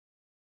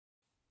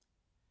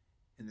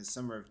In the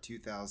summer of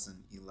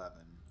 2011,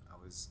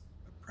 I was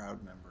a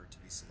proud member to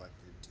be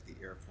selected to the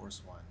Air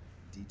Force One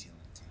detailing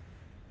team.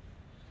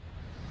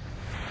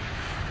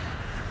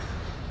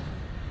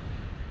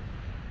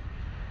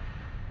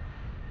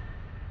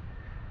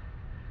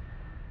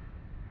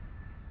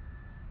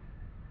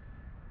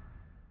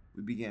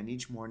 We began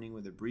each morning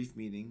with a brief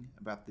meeting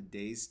about the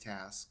day's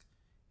task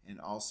and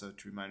also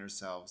to remind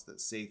ourselves that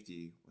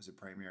safety was a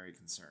primary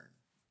concern.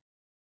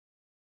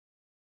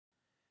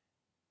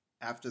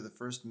 After the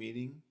first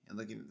meeting and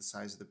looking at the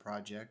size of the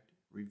project,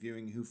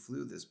 reviewing who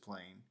flew this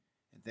plane,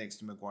 and thanks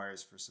to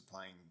McGuire's for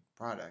supplying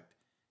product,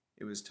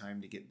 it was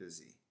time to get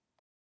busy.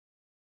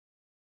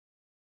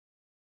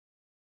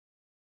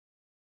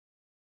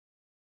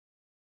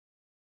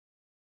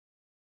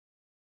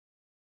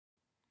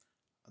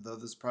 Although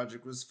this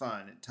project was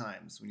fun at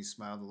times when you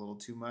smiled a little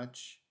too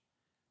much,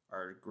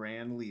 our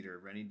grand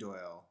leader, Rennie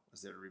Doyle,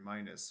 was there to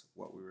remind us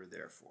what we were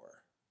there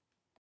for.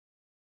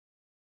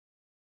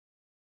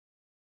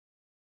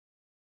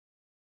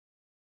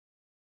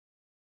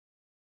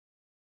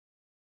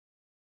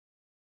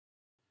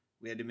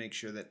 We had to make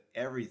sure that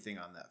everything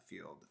on that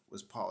field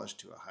was polished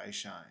to a high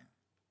shine.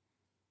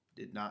 It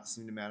did not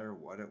seem to matter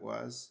what it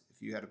was.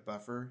 If you had a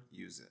buffer,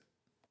 use it.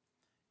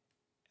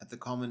 At the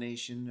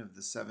culmination of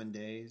the 7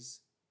 days,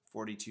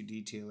 42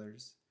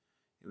 detailers,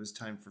 it was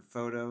time for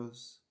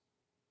photos,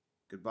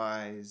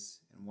 goodbyes,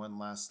 and one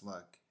last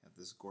look at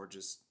this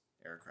gorgeous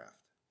aircraft.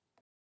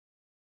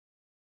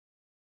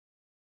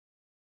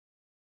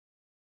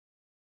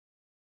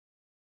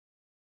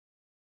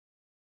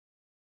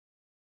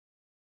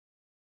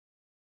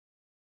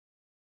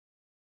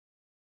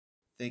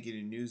 Thank you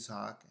to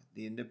Newshawk,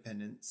 The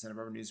Independent, Santa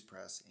Barbara News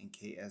Press, and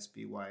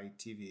KSBY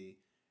TV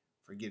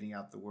for getting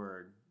out the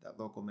word that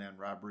local man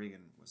Rob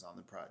Regan was on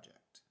the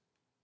project.